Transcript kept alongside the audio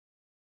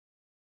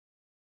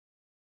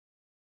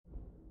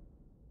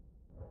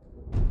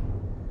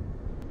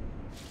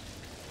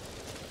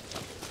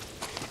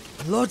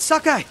Lord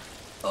Sakai!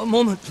 A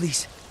moment,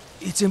 please.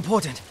 It's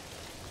important.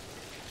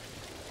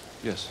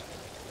 Yes.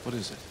 What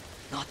is it?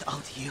 Not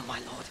out here, my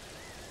lord.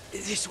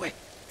 This way.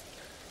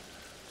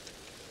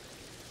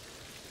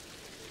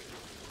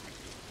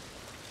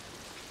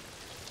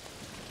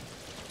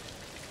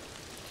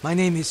 My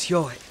name is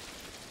Hyoe.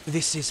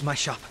 This is my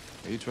shop.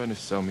 Are you trying to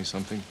sell me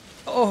something?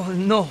 Oh,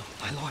 no,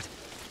 my lord.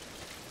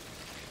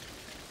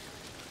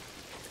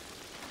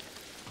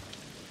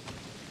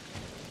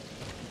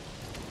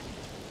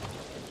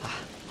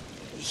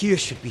 Here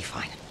should be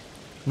fine.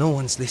 No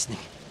one's listening.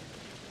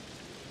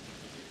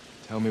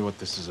 Tell me what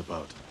this is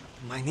about.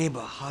 My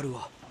neighbor,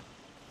 Haruo.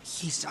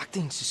 He's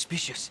acting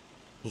suspicious.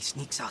 He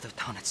sneaks out of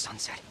town at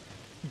sunset.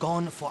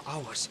 Gone for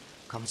hours.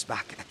 Comes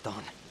back at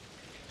dawn.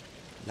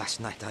 Last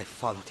night I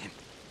followed him.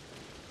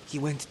 He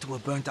went to a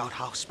burnt-out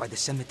house by the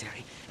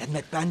cemetery and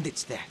met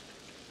bandits there.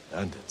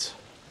 Bandits?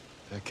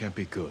 That can't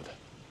be good.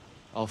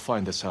 I'll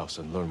find this house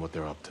and learn what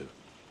they're up to.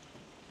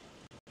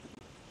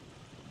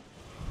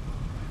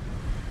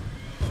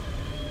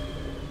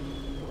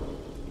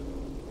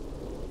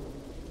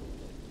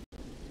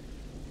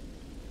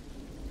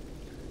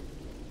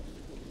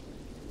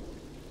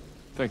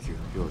 Thank you,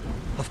 Hyoe.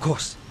 Of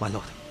course, my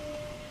lord.